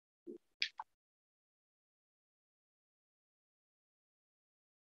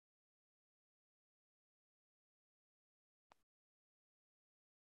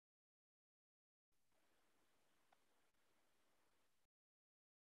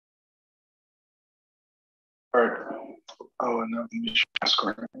Or, oh, no, let me share my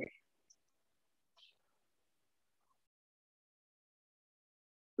screen.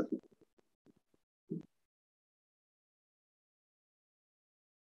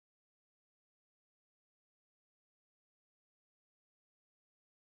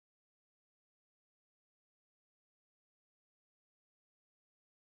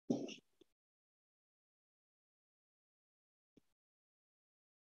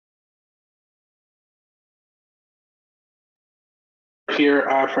 Here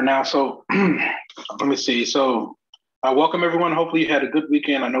for now. So let me see. So welcome everyone. Hopefully you had a good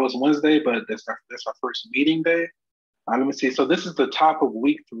weekend. I know it's Wednesday, but that's our first meeting day. Let me see. So this is the top of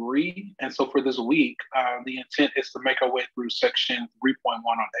week 3. And so for this week, the intent is to make our way through section 3.1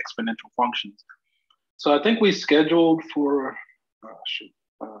 on exponential functions. So I think we scheduled for, go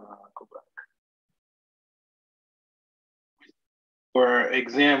back. For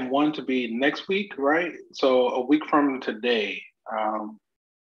exam 1 to be next week, right? So a week from today.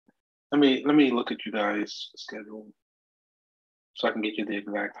 Let me look at you guys' schedule so I can get you the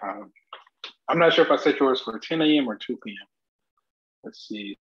exact time. I'm not sure if I set yours for 10 a.m. or 2 p.m. Let's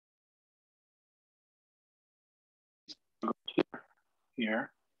see.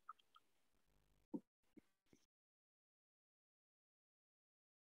 Here.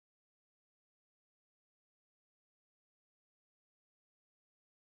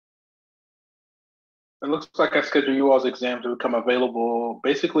 It looks like I scheduled you all's exam to become available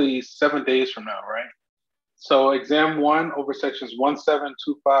basically 7 days from now, right? So exam 1 over sections 1, 7,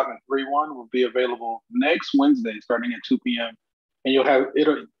 2, 5, and 3, 1 will be available next Wednesday starting at 2 p.m. And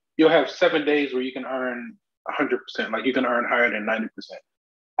you'll have 7 days where you can earn 100%, like you can earn higher than 90%.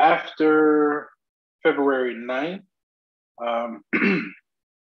 After February 9th,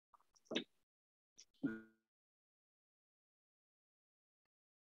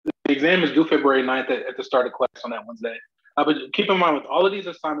 the exam is due February 9th at the start of class on that Wednesday. But keep in mind, with all of these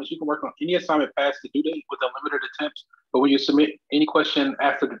assignments, you can work on any assignment past the due date with unlimited attempts. But when you submit any question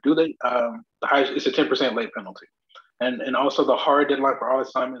after the due date, the highest, it's a 10% late penalty. And also the hard deadline for all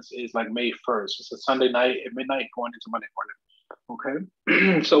assignments is like May 1st. It's a Sunday night at midnight going into Monday morning.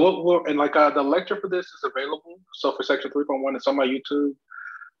 Okay. So the lecture for this is available. So for section 3.1, it's on my YouTube.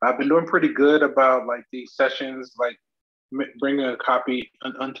 I've been doing pretty good about like these sessions, like bringing a copy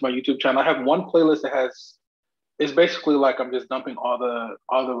onto my YouTube channel. I have one playlist that it's basically like I'm just dumping all the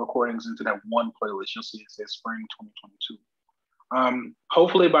recordings into that one playlist. You'll see it says spring 2022.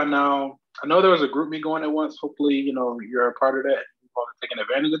 Hopefully by now, I know there was a group me going at once. Hopefully, you're a part of that. You've already taken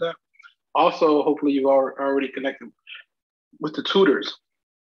advantage of that. Also, hopefully you've already connected with the tutors.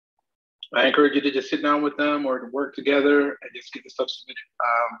 I encourage you to just sit down with them or to work together and just get the stuff submitted.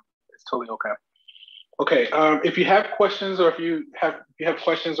 It's totally okay. Okay, if you have questions or if you have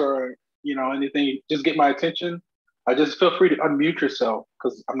questions or anything, just get my attention. Just feel free to unmute yourself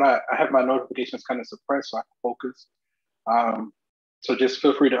because I have my notifications kind of suppressed so I can focus. So just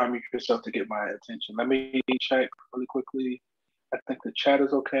feel free to unmute yourself to get my attention. Let me check really quickly. I think the chat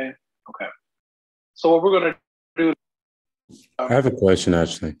is okay. Okay. So what we're gonna do. I have a question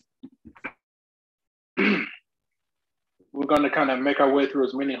actually. We're going to kind of make our way through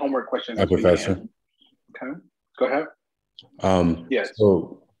as many homework questions as Professor. we can. Okay, go ahead. Yes.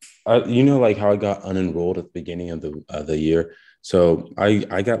 So, like how I got unenrolled at the beginning of the year. So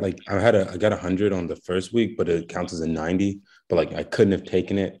I got 100 on the first week, but it counts as a 90. But like I couldn't have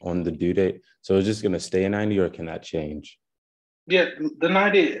taken it on the due date. So it's just going to stay a 90, or can that change? Yeah, the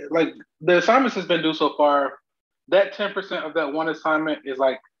 90, like the assignments has been due so far. That 10% of that one assignment is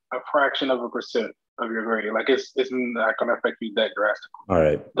like a fraction of a percent of your grade. Like it's not going to affect you that drastically. All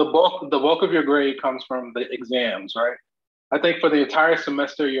right. The bulk of your grade comes from the exams, right? I think for the entire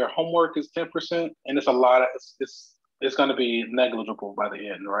semester, your homework is 10%, and it's a lot of it's going to be negligible by the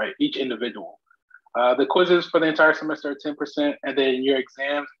end, right? Each individual. The quizzes for the entire semester are 10%, and then your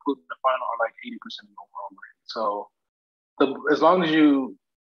exams, including the final, are like 80% of your overall grade. So as long as you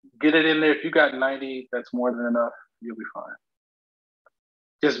get it in there, if you got 90, that's more than enough. You'll be fine.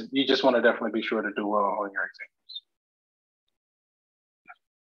 You just want to definitely be sure to do well on your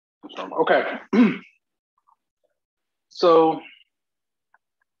exams. Okay. So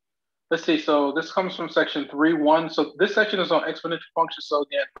let's see. So this comes from section 3.1. So this section is on exponential functions. So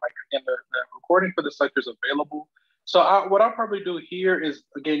again, the recording for this lecture is available. So what I'll probably do here is,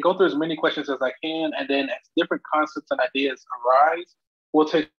 again, go through as many questions as I can. And then as different concepts and ideas arise, we'll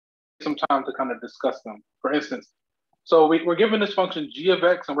take some time to kind of discuss them. For instance, so we're given this function g of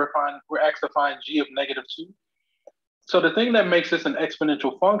x, and we're asked to find g of -2. So the thing that makes this an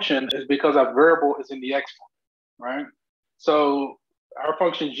exponential function is because our variable is in the exponent, right? So our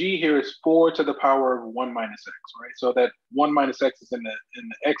function g here is 4 to the power of 1 minus x, right? So that 1 minus x is in the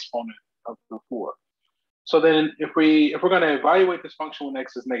exponent of the 4. So then if we're going to evaluate this function when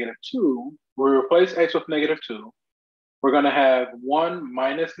x is -2, we replace x with -2. We're going to have 1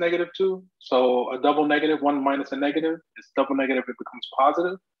 minus -2. So a double negative, 1 minus a negative, it's double negative, it becomes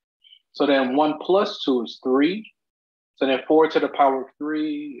positive. So then 1 plus 2 is 3. So then 4 to the power of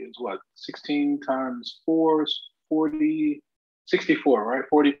 3 is what? 16 times 4 is 40, 64, right?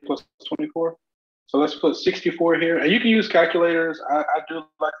 40 plus 24. So let's put 64 here. And you can use calculators. I do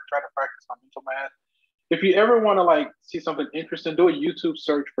like to try to practice on mental math. If you ever want to like see something interesting, do a YouTube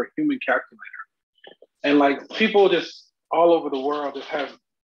search for human calculator. And like people just all over the world just have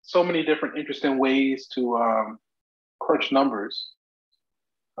so many different interesting ways to crunch numbers.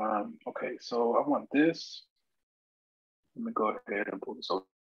 Okay, so I want this. Let me go ahead and pull this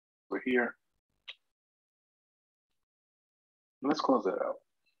over here. Let's close that out.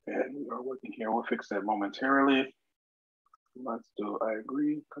 And we are working here. We'll fix that momentarily. Let's do I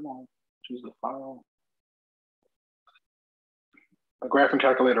agree. Come on, choose the file. A graphing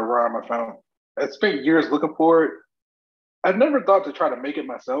calculator ROM I found. I spent years looking for it. I've never thought to try to make it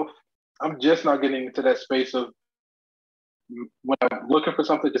myself. I'm just not getting into that space of when I'm looking for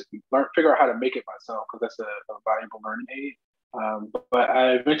something, just figure out how to make it myself, because that's a valuable learning aid. But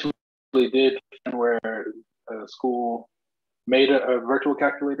I eventually did where a school made a virtual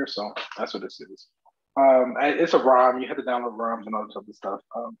calculator, so that's what this is. It's a ROM. You have to download ROMs and all this other stuff.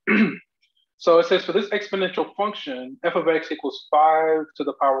 So it says for this exponential function, f of x equals 5 to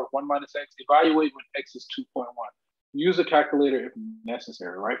the power of 1 minus x. Evaluate when x is 2.1. Use a calculator if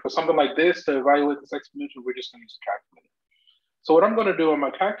necessary, right? For something like this, to evaluate this exponential, we're just going to use a calculator. So what I'm going to do on my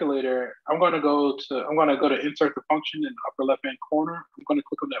calculator, I'm going to go to insert the function in the upper left-hand corner. I'm going to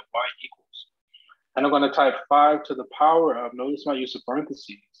click on that y equals. And I'm going to type 5 to the power of, notice my use of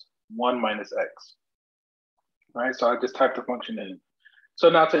parentheses, 1 minus x. All right, so I just typed the function in. So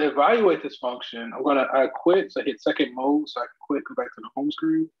now to evaluate this function, I quit, so I hit second mode, so I can quit, go back to the home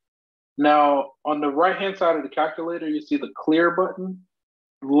screen. Now, on the right-hand side of the calculator, you see the clear button.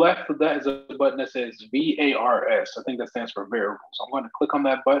 Left of that is a button that says VARS. I think that stands for variables. So I'm going to click on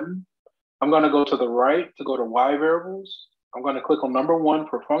that button. I'm going to go to the right to go to Y variables. I'm going to click on number 1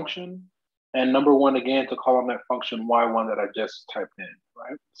 for function, and number 1 again to call on that function Y1 that I just typed in,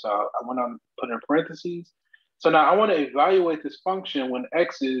 right? So I went on, put in parentheses. So now I want to evaluate this function when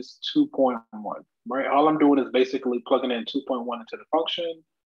x is 2.1, right? All I'm doing is basically plugging in 2.1 into the function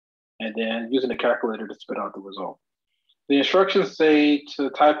and then using the calculator to spit out the result. The instructions say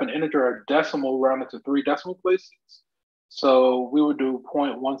to type an integer or decimal rounded to 3 decimal places. So we would do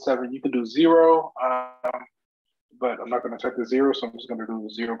 0.17. You can do 0, but I'm not going to type the 0, so I'm just going to do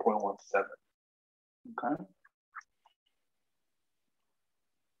 0.17. Okay.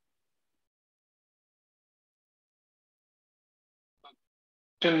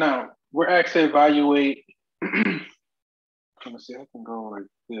 Now we're asked to evaluate. Let me see. I can go like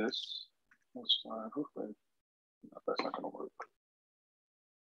this. That's fine. Hopefully, no, that's not going to work.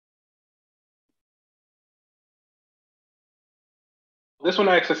 This one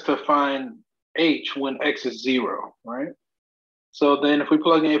asks us to find h when x is 0, right? So then if we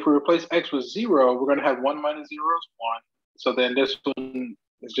replace x with 0, we're going to have 1 minus 0 is 1. So then this one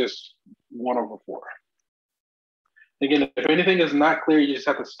is just 1 over 4. Again, if anything is not clear, you just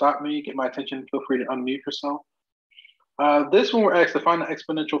have to stop me, get my attention. Feel free to unmute yourself. This one we're asked to find the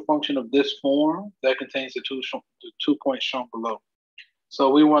exponential function of this form that contains the 2 points shown below. So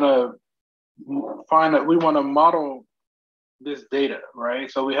we want to model this data,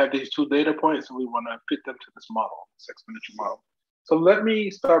 right? So we have these 2 data points and we want to fit them to this model, this exponential model. So let me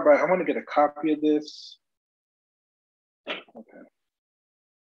start by, I want to get a copy of this. Okay.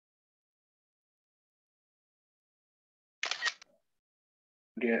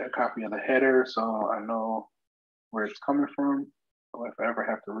 Get a copy of the header so I know where it's coming from, or if I ever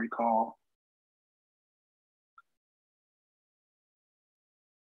have to recall.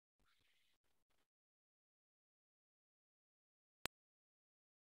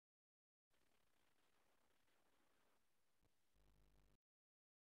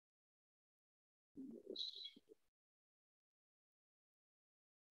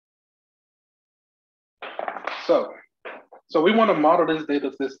 So we want to model this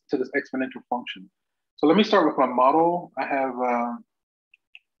data to this exponential function. So let me start with my model. I have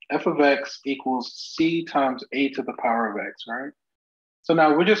f of x equals c times a to the power of x, right? So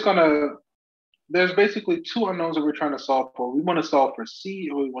now we're just there's basically 2 unknowns that we're trying to solve for. We want to solve for c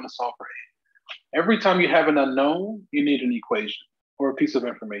or we want to solve for a. Every time you have an unknown, you need an equation. or a piece of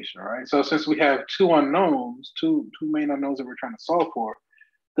information, all right? So since we have two unknowns, two main unknowns that we're trying to solve for,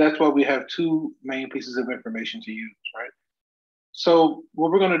 that's why we have two main pieces of information to use, right? So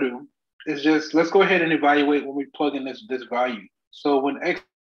what we're gonna do is just, let's go ahead and evaluate when we plug in this value. So when x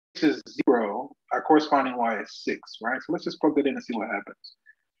is 0, our corresponding y is 6, right? So let's just plug that in and see what happens.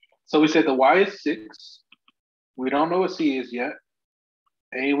 So we said the y is 6. We don't know what c is yet.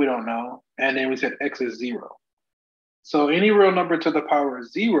 A, we don't know. And then we said x is 0. So any real number to the power of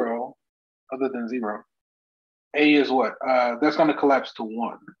 0, other than 0, a is what? That's going to collapse to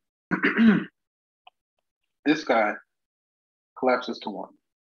 1. This guy collapses to 1,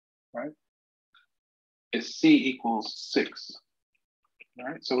 right? It's c equals 6,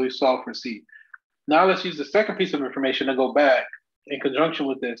 right? So we solve for c. Now let's use the second piece of information to go back in conjunction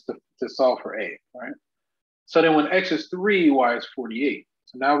with this to solve for a, right? So then when x is 3, y is 48.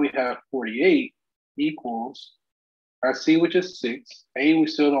 So now we have 48 equals our c, which is 6, a we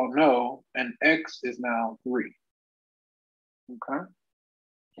still don't know, and x is now 3. Okay.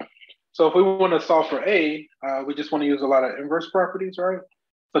 So if we want to solve for a, we just want to use a lot of inverse properties, right?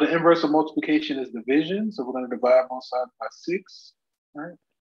 So the inverse of multiplication is division. So we're going to divide both sides by 6, right?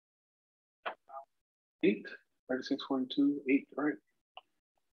 8, 36, 42, 8, right?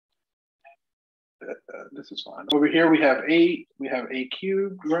 This is fine. Over here we have 8, we have a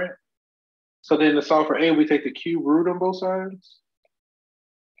cubed, right? So then to solve for a, we take the cube root on both sides.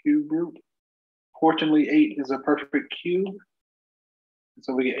 Cube root. Fortunately, 8 is a perfect cube.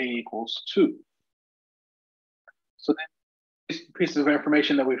 So we get a equals 2. So then these pieces of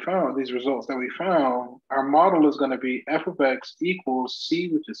information that we found, these results that we found, our model is going to be f of x equals c,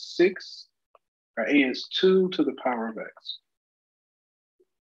 which is 6, or a is 2 to the power of x.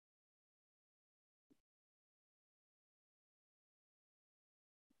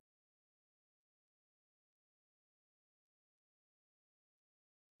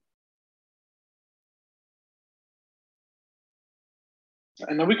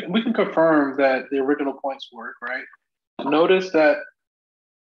 And then we can confirm that the original points work, right? Notice that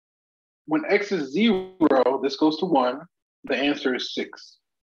when x is 0, this goes to 1. The answer is 6,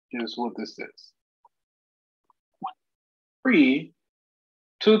 is what this is. 3,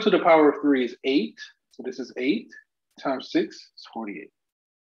 2 to the power of 3 is 8. So this is 8 times 6 is 48.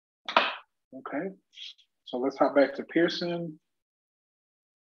 Okay, so let's hop back to Pearson.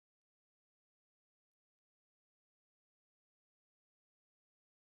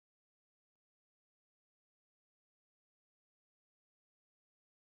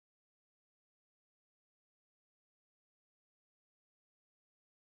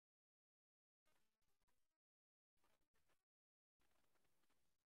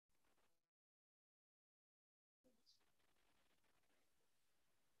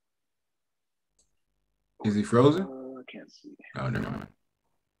 Is he frozen? I can't see. Oh, never mind.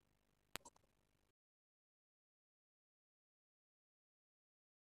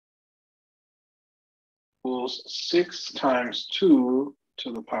 Equals 6 times 2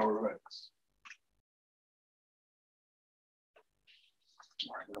 to the power of x.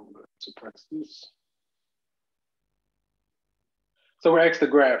 All right, I'm going to suppress this. So we're asked the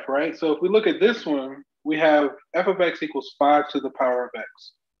graph, right? So if we look at this one, we have f of x equals 5 to the power of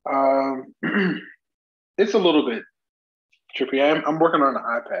x. It's a little bit trippy. I'm working on an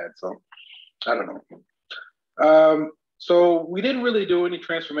iPad, so I don't know. So we didn't really do any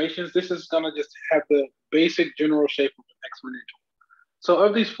transformations. This is gonna just have the basic general shape of an exponential. So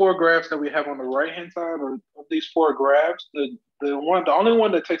of these 4 graphs that we have on the right-hand side, or of these 4 graphs, the only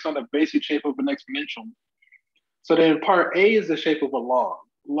one that takes on the basic shape of an exponential. So then part A is the shape of a log.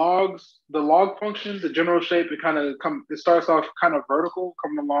 The log function, the general shape, it starts off kind of vertical,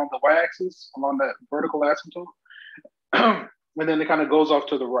 coming along the y-axis, along that vertical asymptote. And then it kind of goes off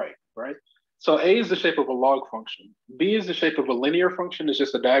to the right, right? So A is the shape of a log function. B is the shape of a linear function. It's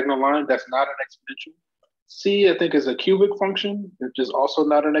just a diagonal line. That's not an exponential. C, I think, is a cubic function, which is also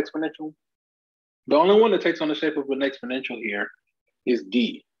not an exponential. The only one that takes on the shape of an exponential here is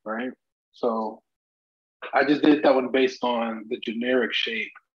D, right? So I just did that one based on the generic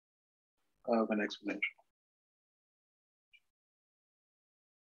shape of an exponential.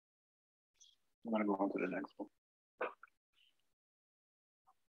 I'm gonna go on to the next one.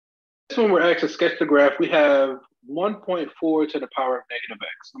 This one we're asked to sketch the graph. We have 1.4 to the power of negative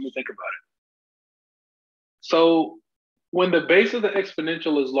x. Let me think about it. So when the base of the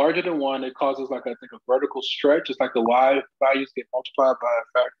exponential is larger than 1, it causes like, I think, a vertical stretch. It's like the y values get multiplied by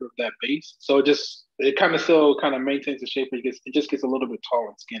a factor of that base. So it kind of still maintains the shape. It just gets a little bit tall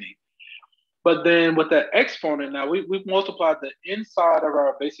and skinny. But then with that exponent, now we've multiplied the inside of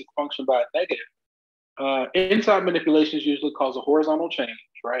our basic function by a negative. Inside manipulations usually cause a horizontal change,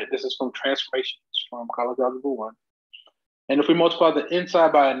 right? This is from transformations from College Algebra 1. And if we multiply the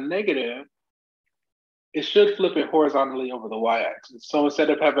inside by a negative, it should flip it horizontally over the y-axis. So instead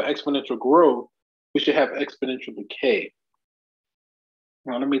of having exponential growth, we should have exponential decay.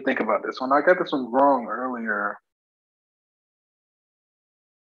 Now, let me think about this one. I got this one wrong earlier.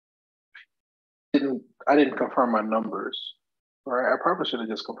 I didn't confirm my numbers, right? I probably should have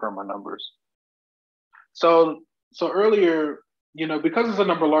just confirmed my numbers. So earlier, because it's a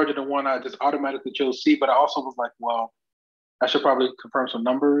number larger than 1, I just automatically chose C, but I also was like, well, I should probably confirm some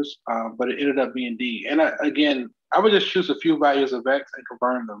numbers, but it ended up being D. And I would just choose a few values of X and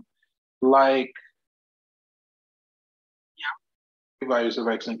confirm them. Like, values of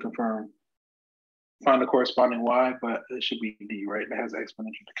X and confirm. Find the corresponding Y, but it should be D, right? It has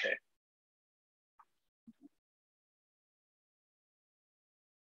exponential decay.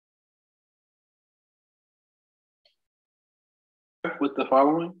 With the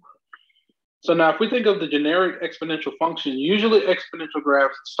following. So now if we think of the generic exponential function, usually exponential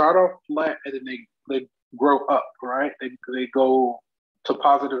graphs start off flat and then they grow up, right? They go to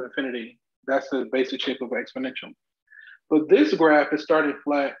positive infinity. That's the basic shape of an exponential. But this graph is starting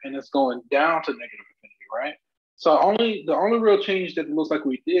flat and it's going down to negative infinity, right? So the only real change that it looks like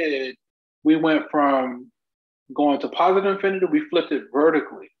we did, we went from going to positive infinity, we flipped it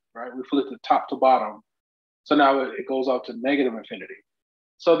vertically, right? We flipped it top to bottom. So now it goes up to negative infinity.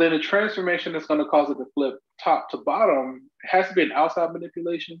 So then the transformation that's going to cause it to flip top to bottom has to be an outside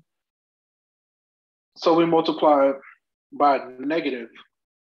manipulation. So we multiply by negative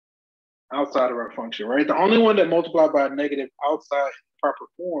outside of our function, right? The only one that multiplied by a negative outside in proper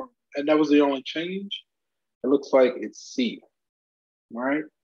form, and that was the only change, it looks like it's C, right?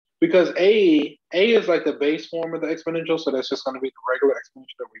 Because A is like the base form of the exponential, so that's just going to be the regular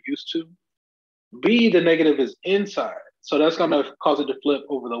exponential that we're used to. B, the negative is inside, so that's going to cause it to flip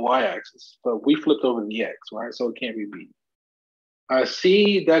over the y-axis, but we flipped over the x, right? So it can't be B.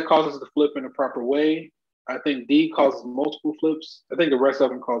 C, that causes the flip in a proper way. I think D causes multiple flips. I think the rest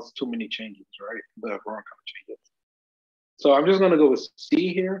of them cause too many changes, right? The wrong kind of changes. So I'm just going to go with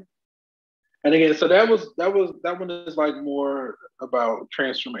C here. And again, so that one is like more about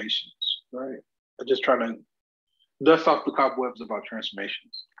transformations, right? I'm just trying to dust off the cobwebs about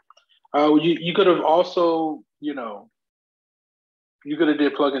transformations. You could have also, you could have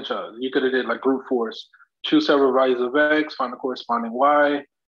did plug and chug. You could have did like brute force, choose several values of X, find the corresponding Y,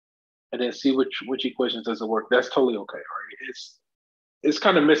 and then see which equations does it work. That's totally okay, right? It's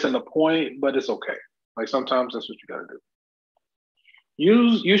kind of missing the point, but it's okay. Like sometimes that's what you got to do.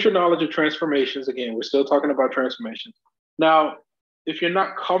 Use your knowledge of transformations. Again, we're still talking about transformations. Now, if you're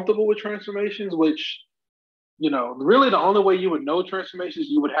not comfortable with transformations, which, really the only way you would know transformations,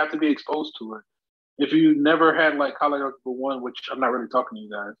 you would have to be exposed to it. If you never had like College Algebra 1, which I'm not really talking to you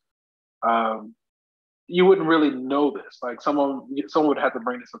guys, you wouldn't really know this. Like someone would have to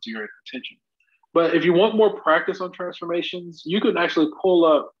bring this up to your attention. But if you want more practice on transformations, you can actually pull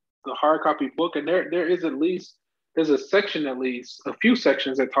up the hard copy book, and there's a section, at least a few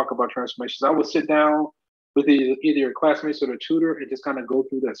sections that talk about transformations. I would sit down with either your classmates or the tutor and just kind of go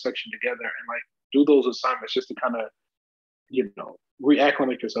through that section together and like do those assignments just to kind of,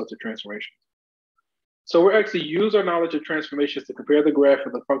 reacclimate yourself to transformations. So we're actually use our knowledge of transformations to compare the graph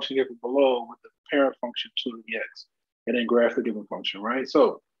of the function given below with the parent function 2 to the x, and then graph the given function, right?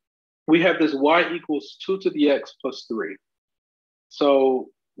 So we have this y equals 2 to the x plus 3. So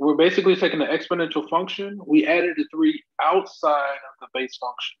we're basically taking the exponential function. We added the 3 outside of the base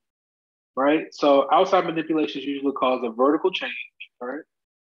function, right? So outside manipulations usually cause a vertical change, right?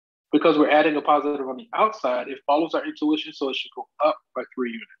 Because we're adding a positive on the outside, it follows our intuition, so it should go up by 3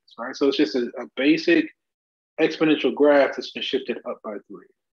 units, right? So it's just a basic exponential graph that's been shifted up by 3,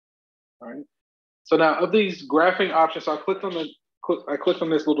 right? So now of these graphing options, so I clicked on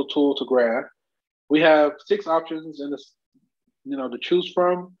this little tool to graph. We have 6 options in this, to choose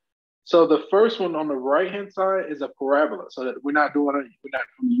from. So the first one on the right-hand side is a parabola, so that we're not doing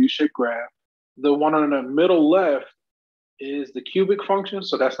the U-shaped graph. The one on the middle left is the cubic function,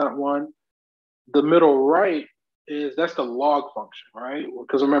 so that's not one. The middle right that's the log function, right?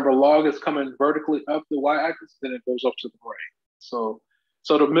 Because remember, log is coming vertically up the y-axis, then it goes up to the right. So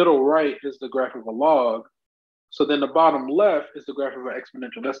the middle right is the graph of a log. So then the bottom left is the graph of an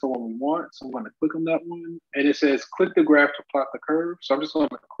exponential. That's the one we want. So I'm going to click on that one, and it says click the graph to plot the curve. So I'm just going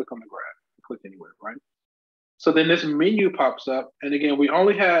to click on the graph. Click anywhere, right? So then this menu pops up, and again, we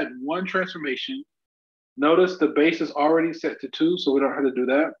only had one transformation. Notice the base is already set to 2, so we don't have to do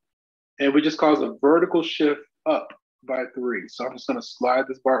that. And we just cause a vertical shift up by 3. So I'm just going to slide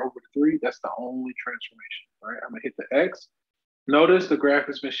this bar over to 3. That's the only transformation, right? I'm going to hit the X. Notice the graph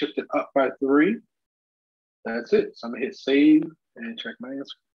has been shifted up by 3. That's it. So I'm going to hit save and check my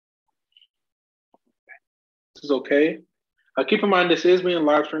answer. This is okay. Keep in mind, this is being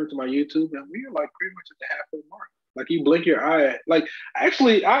live streamed to my YouTube, and we are like pretty much at the halfway mark. Like you blink your eye. Like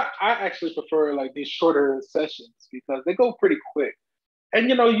actually, I actually prefer like these shorter sessions because they go pretty quick. And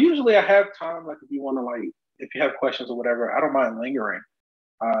you know, usually I have time. Like if you want to like, if you have questions or whatever, I don't mind lingering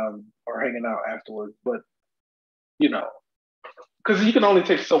or hanging out afterwards. But you know, because you can only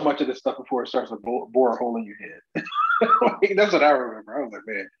take so much of this stuff before it starts to bore a hole in your head. Like, that's what I remember. I was like,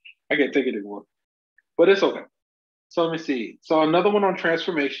 man, I can't take it anymore. But it's okay. So let me see. So another one on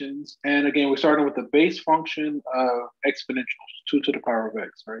transformations. And again, we're starting with the base function of exponentials, 2 to the power of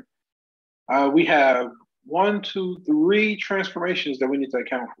x, right? We have 1, 2, 3 transformations that we need to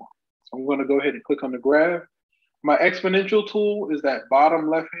account for. So I'm going to go ahead and click on the graph. My exponential tool is that bottom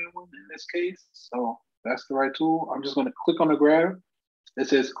left-hand one in this case. So that's the right tool. I'm just going to click on the graph. It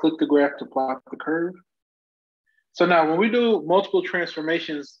says click the graph to plot the curve. So now when we do multiple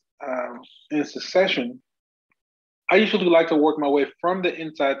transformations in succession, I usually like to work my way from the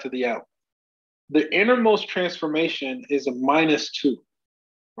inside to the out. The innermost transformation is a -2,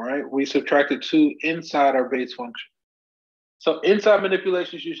 right? We subtracted 2 inside our base function. So inside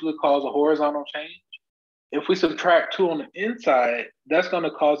manipulations usually cause a horizontal change. If we subtract 2 on the inside, that's going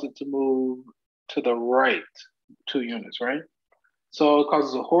to cause it to move to the right 2 units, right? So it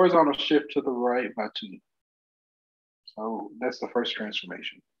causes a horizontal shift to the right by 2. So that's the first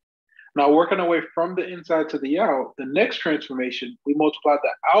transformation. Now, working our way from the inside to the out, the next transformation, we multiply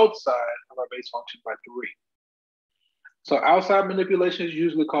the outside of our base function by 3. So outside manipulations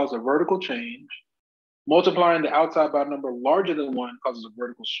usually cause a vertical change. Multiplying the outside by a number larger than 1 causes a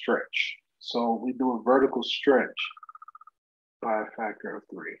vertical stretch. So we do a vertical stretch by a factor of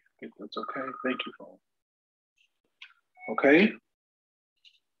 3. I think that's okay. Thank you, phone. Okay.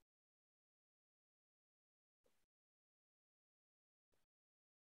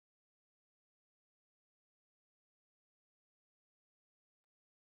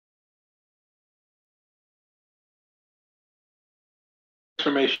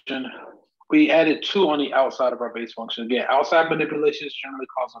 Transformation, we added 2 on the outside of our base function. Again, outside manipulations generally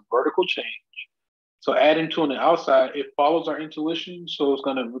cause a vertical change. So adding 2 on the outside, it follows our intuition. So we're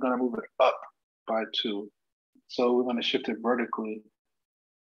gonna move it up by 2. So we're gonna shift it vertically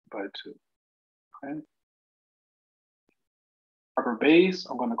by 2. Okay. Upper base,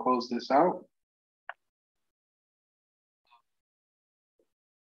 I'm gonna close this out.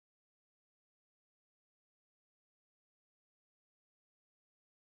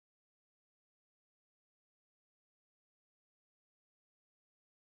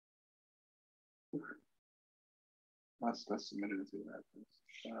 Let's submit it to that.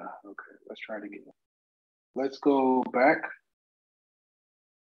 Okay, let's try it again. Let's go back.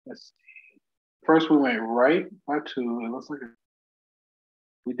 Let's see. First, we went right by 2. It looks like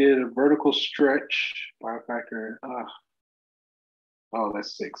we did a vertical stretch by a factor. Oh,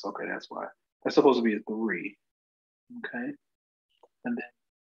 that's 6. Okay, that's why. That's supposed to be a 3. Okay, and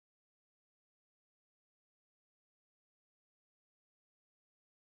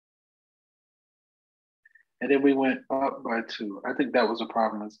then we went up by 2. I think that was a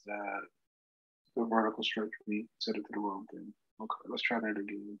problem. Is that the vertical stretch, we set it to the wrong thing. Okay, let's try that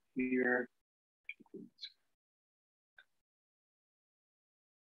again here.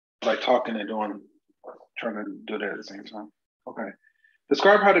 Like talking and trying to do that at the same time. Okay.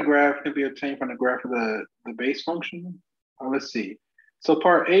 Describe how the graph can be obtained from the graph of the base function. Let's see. So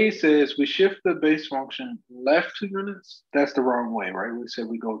part A says we shift the base function left 2 units. That's the wrong way, right? We said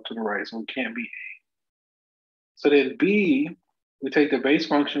we go to the right, so it can't be A. So then B, we take the base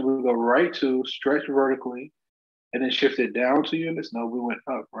function, we go right 2, stretch vertically, and then shift it down 2 units. No, we went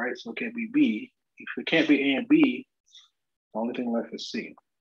up, right? So it can't be B. If it can't be A and B, the only thing left is C.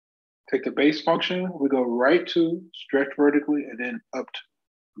 Take the base function, we go right 2, stretch vertically, and then up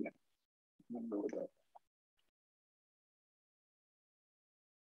 2. Yeah, I'm gonna go with that.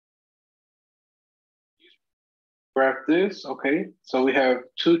 Graph this, okay. So we have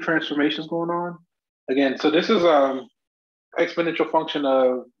 2 transformations going on. Again, so this is exponential function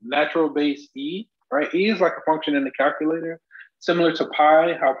of natural base E, right? E is like a function in the calculator, similar to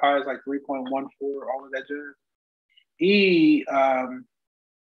pi, how pi is like 3.14, all of that jazz. E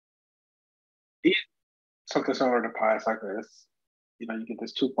is something similar to pi. It's like this, you know, you get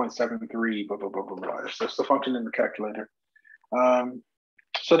this 2.73, blah, blah, blah, blah, blah. It's just a function in the calculator.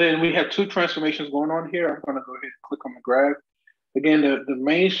 So then we have 2 transformations going on here. I'm gonna go ahead and click on the graph. Again, the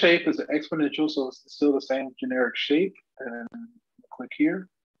main shape is an exponential, so it's still the same generic shape. And click here.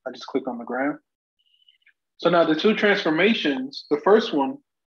 I just click on the graph. So now the two transformations, the first one,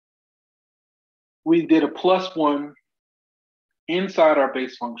 we did a +1 inside our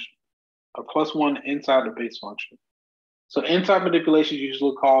base function, a +1 inside the base function. So inside manipulations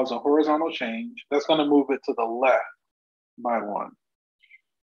usually cause a horizontal change. That's going to move it to the left by 1.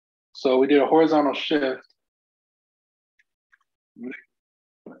 So we did a horizontal shift,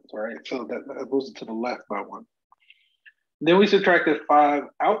 right? So that moves it to the left by 1. Then we subtracted 5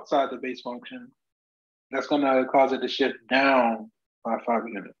 outside the base function. That's going to cause it to shift down by 5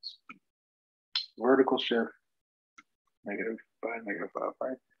 units. Vertical shift, negative by -5,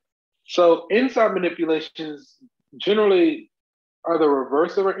 right? So inside manipulations generally are the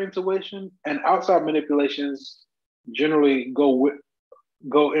reverse of our intuition, and outside manipulations generally go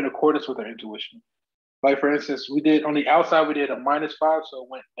in accordance with our intuition. Like for instance, we did on the outside, we did a -5, so it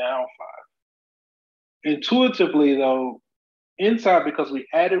went down 5. Intuitively though, inside, because we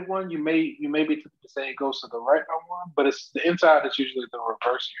added 1, you may be tempted to say it goes to the right by 1, but it's the inside is usually the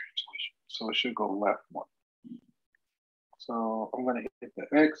reverse of your intuition. So it should go left 1. So I'm gonna hit the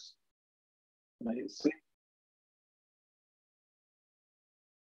X, I'm gonna hit C.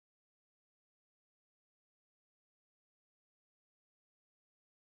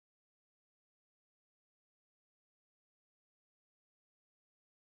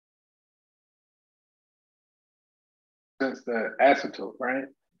 Since the asymptote, right?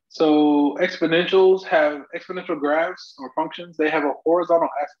 So exponentials have exponential graphs or functions, they have a horizontal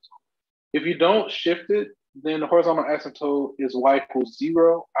asymptote. If you don't shift it, then the horizontal asymptote is y equals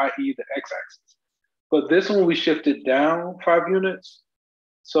 0, i.e. the x-axis. But this one we shifted down 5 units.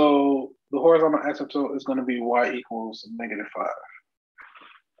 So the horizontal asymptote is going to be y equals -5.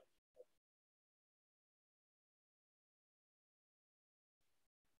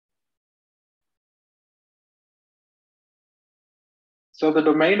 So the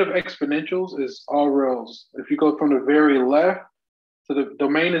domain of exponentials is all rows. If you go from the very left, so the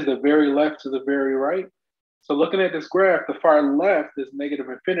domain is the very left to the very right. So looking at this graph, the far left is negative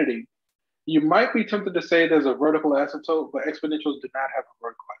infinity. You might be tempted to say there's a vertical asymptote, but exponentials do not have a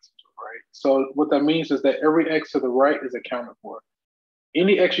vertical asymptote, right? So what that means is that every x to the right is accounted for.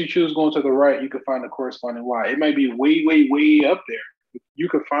 Any x you choose going to the right, you can find the corresponding y. It may be way, way, way up there. You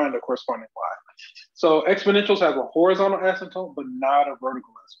can find the corresponding y. So exponentials have a horizontal asymptote, but not a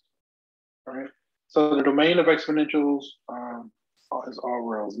vertical asymptote, right? So the domain of exponentials is all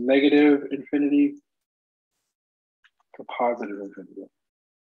rows, negative infinity to positive infinity.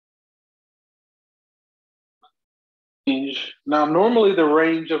 Now, normally the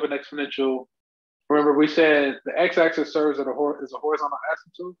range of an exponential, remember we said the x-axis serves as a horizontal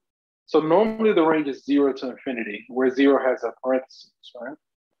asymptote. So normally the range is 0 to infinity, where 0 has a parenthesis, right?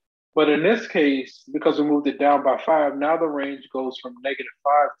 But in this case, because we moved it down by 5, now the range goes from -5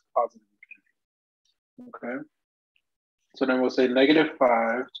 to positive infinity. Okay. So then we'll say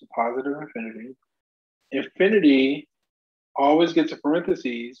 -5 to positive infinity. Infinity always gets a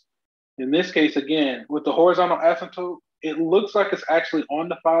parentheses. In this case, again, with the horizontal asymptote, it looks like it's actually on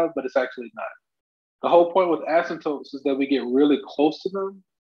the 5, but it's actually not. The whole point with asymptotes is that we get really close to them.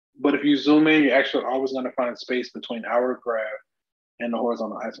 But if you zoom in, you're actually always going to find space between our graph and the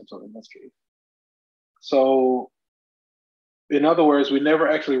horizontal asymptote in this case. So in other words, we never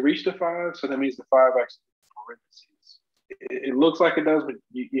actually reach the 5. So that means the 5 actually parentheses. It looks like it does, but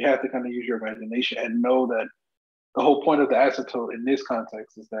you have to kind of use your imagination and know that the whole point of the asymptote in this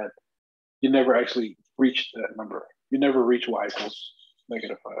context is that you never actually reach that number. You never reach y equals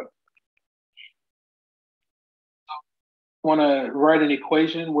 -5. I want to write an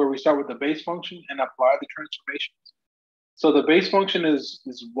equation where we start with the base function and apply the transformations. So the base function is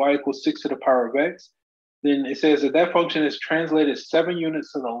y equals 6 to the power of x. Then it says that function is translated 7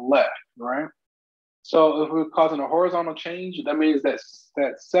 units to the left, right? So if we're causing a horizontal change, that means that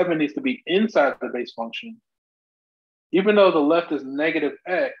 7 needs to be inside the base function. Even though the left is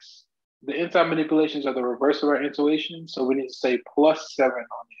 -x, the inside manipulations are the reverse of our intuition. So we need to say +7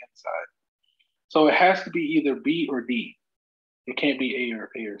 on the inside. So it has to be either B or D. It can't be A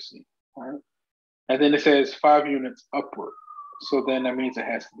or C. All right? And then it says 5 units upward. So then that means it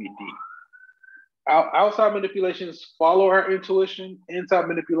has to be D. Outside manipulations follow our intuition. Inside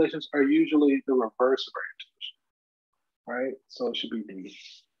manipulations are usually the reverse of our intuition. All right? So it should be D.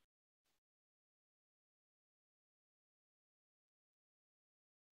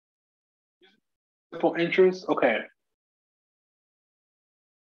 Simple interest, okay.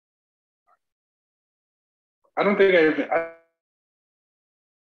 I don't think I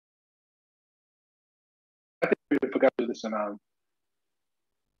think I forgot to do this in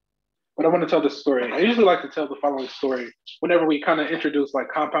but I want to tell this story. I usually like to tell the following story whenever we kind of introduce like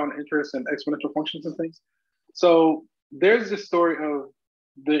compound interest and exponential functions and things. So there's this story of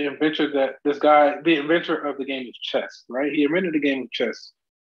the inventor that this guy, the inventor of the game of chess, right? He invented the game of chess.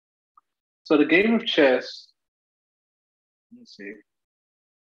 So the game of chess, let's see.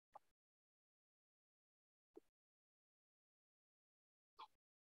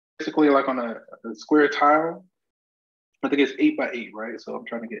 Basically like on a square tile. I think it's 8 by 8, right? So I'm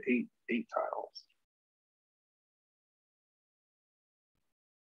trying to get eight tiles.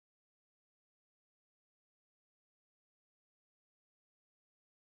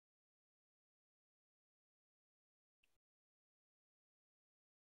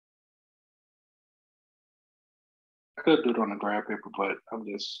 I could do it on a graph paper, but I'm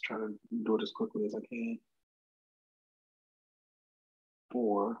just trying to do it as quickly as I can.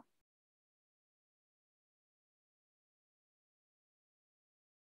 4.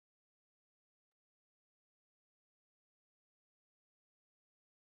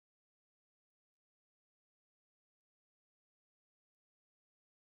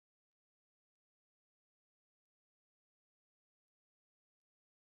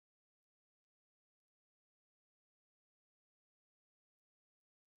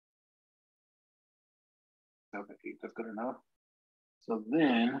 Okay, that's good enough. So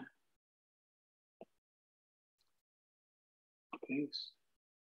then, paste.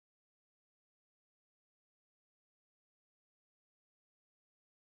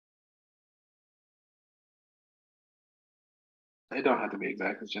 It don't have to be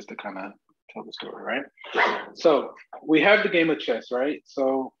exact. It's just to kind of tell the story, right? So we have the game of chess, right?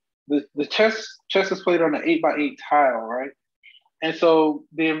 So the chess is played on an 8 by 8 tile, right? And so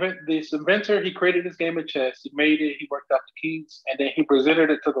this inventor, he created this game of chess. He made it. He worked out the keys, and then he presented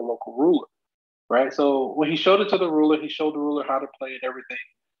it to the local ruler, right? So when he showed it to the ruler, he showed the ruler how to play and everything.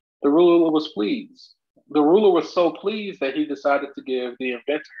 The ruler was pleased. The ruler was so pleased that he decided to give the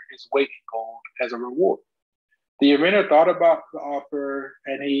inventor his weight in gold as a reward. The inventor thought about the offer,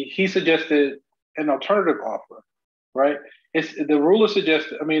 and he suggested an alternative offer, right? It's the ruler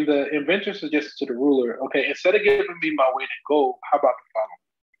suggested. I mean, the inventor suggested to the ruler, okay, instead of giving me my weight in gold, how about the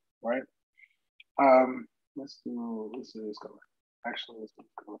following, right? Let's do this color. Actually, let's do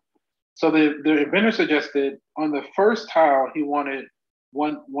this color. So the inventor suggested on the first tile he wanted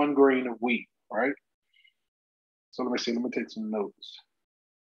one grain of wheat, right? So let me see. Let me take some notes.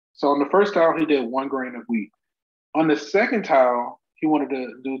 So on the first tile he did 1 grain of wheat. On the second tile, he wanted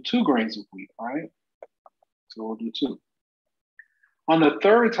to do 2 grains of wheat, right? So we'll do 2. On the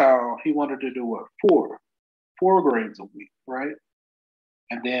third tile, he wanted to do what? 4 grains of wheat, right?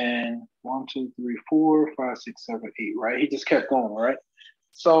 And then 1, 2, 3, 4, 5, 6, 7, 8, right? He just kept going, right?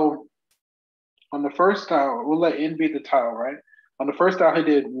 So on the first tile, we'll let n be the tile, right? On the first tile, he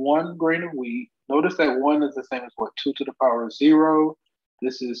did 1 grain of wheat. Notice that 1 is the same as what? 2 to the power of 0.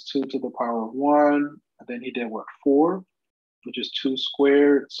 This is 2 to the power of 1. And then he did what? 4, which is 2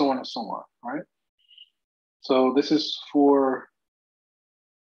 squared, so on and so on, right? So this is for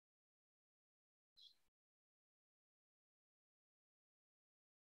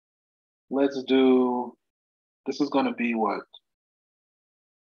let's do, this is going to be what?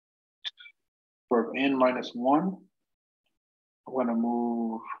 For n minus 1, I'm going to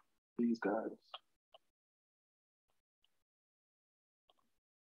move these guys.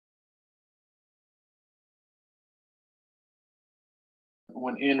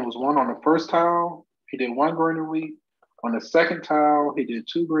 When n was 1 on the first tile, he did 1 grain of wheat. On the second tile, he did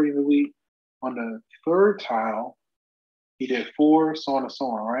 2 grains of wheat. On the third tile, he did 4, so on and so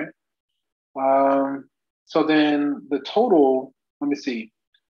on, right? So then the total, let me see.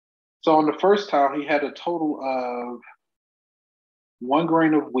 So on the first tile, he had a total of 1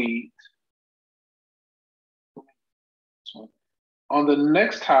 grain of wheat. On the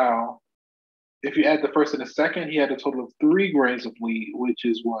next tile, if you add the first and the second, he had a total of 3 grains of wheat, which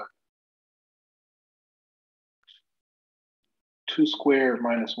is what? 2 squared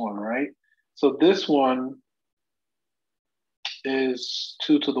minus 1, right? So this one is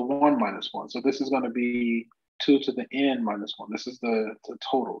 2 to the 1 minus 1. So this is going to be 2 to the n minus 1. This is the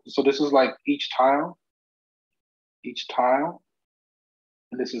total. So this is like each tile,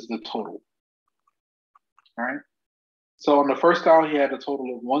 and this is the total. All right. So on the first tile, he had a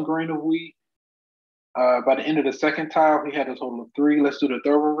total of 1 grain of wheat. By the end of the second tile, he had a total of 3. Let's do the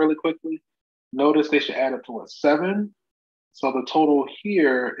third one really quickly. Notice they should add up to what? 7. So the total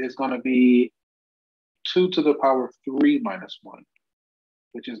here is going to be 2 to the power of 3 minus 1,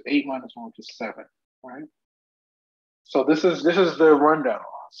 which is 8 minus 1, which is 7, right? So this is the rundown.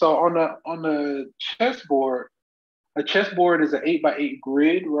 So on the chessboard, A chessboard is an 8x8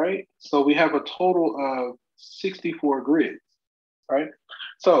 grid, right? So we have a total of 64 grids, right?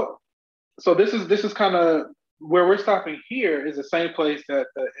 So this is kind of where we're stopping here is the same place that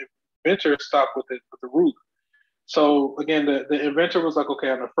the inventor stopped with the ruler. So again, the inventor was like, okay,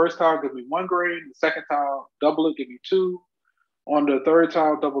 on the first tile, give me one grade. The second tile, double it, give me two. On the third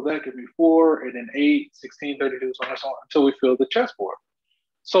tile, double that, give me four, and then 8, 16, 32, so on and so on, until we fill the chessboard.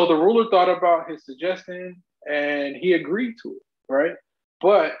 So the ruler thought about his suggestion and he agreed to it, right?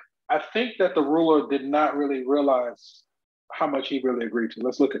 But I think that the ruler did not really realize how much he really agreed to.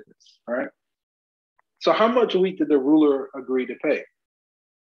 Let's look at this, all right? So how much wheat did the ruler agree to pay?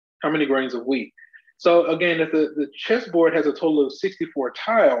 How many grains of wheat? So again, if the chessboard has a total of 64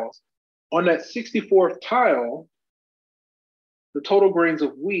 tiles, on that 64th tile, the total grains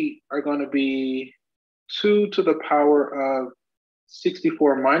of wheat are going to be 2 to the power of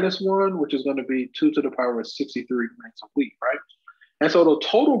 64 minus 1, which is going to be 2 to the power of 63 grains of wheat, right? And so the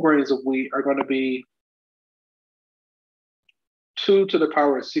total grains of wheat are going to be 2 to the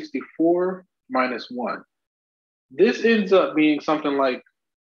power of 64 minus 1. This ends up being something like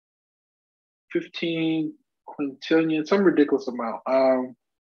 15 quintillion, some ridiculous amount.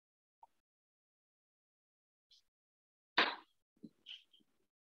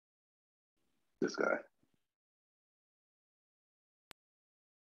 This guy.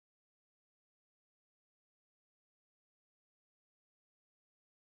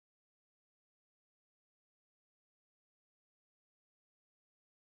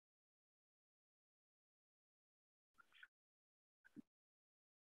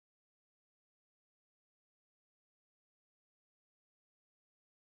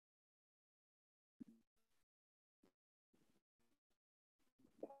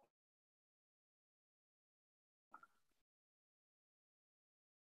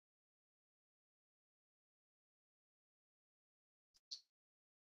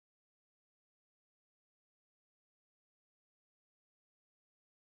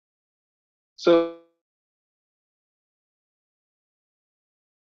 So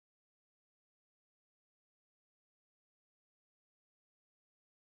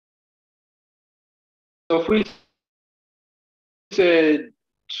if we said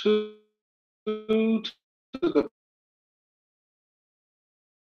 2 to the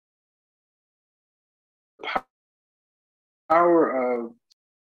power of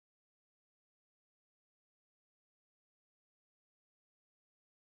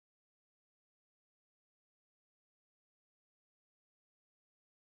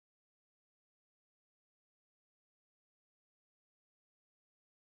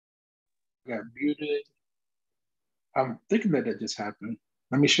got muted. I'm thinking that just happened.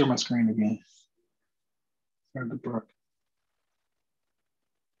 Let me share my screen again.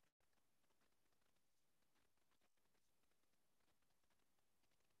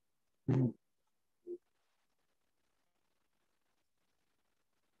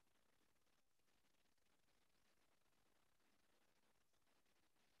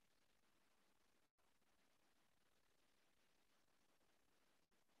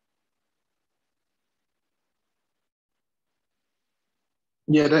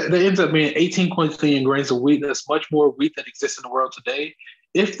 Yeah, that ends up being 18 quintillion grains of wheat. That's much more wheat that exists in the world today.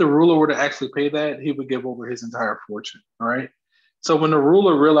 If the ruler were to actually pay that, he would give over his entire fortune. All right. So when the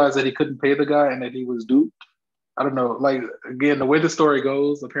ruler realized that he couldn't pay the guy and that he was duped, I don't know. Like again, the way the story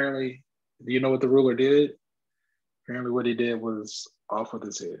goes, apparently, do you know what the ruler did? Apparently, what he did was off with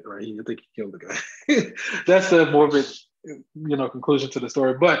his head. Right? I think he killed the guy. That's the morbid, conclusion to the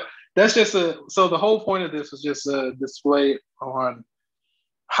story. But that's just a. So the whole point of this was just a display on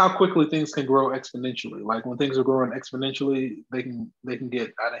how quickly things can grow exponentially. Like when things are growing exponentially, they can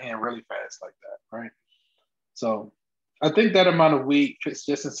get out of hand really fast like that, right? So I think that amount of wheat fits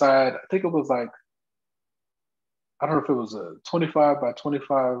just inside. I think it was like I don't know if it was a 25 by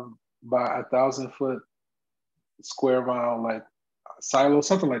 25 by 1,000 foot square mile like silo,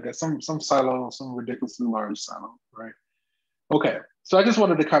 something like that. Some silo, some ridiculously large silo, right? Okay, so I just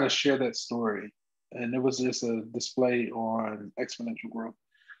wanted to kind of share that story, and it was just a display on exponential growth.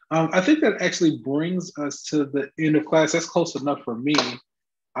 I think that actually brings us to the end of class. That's close enough for me.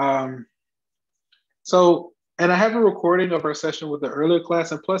 Um, and I have a recording of our session with the earlier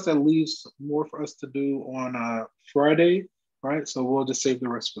class, and plus that leaves more for us to do on Friday, right? So we'll just save the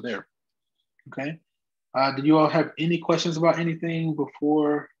rest for there. Okay. Do you all have any questions about anything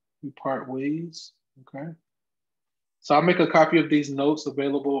before we part ways? Okay. So I'll make a copy of these notes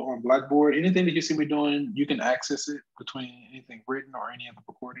available on Blackboard. Anything that you see me doing, you can access it between anything written or any of the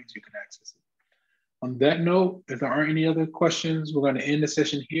recordings, you can access it. On that note, if there aren't any other questions, we're going to end the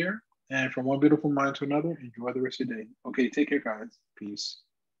session here And from one beautiful mind to another, enjoy the rest of your day. Okay, take care, guys. Peace.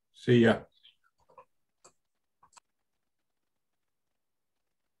 See ya.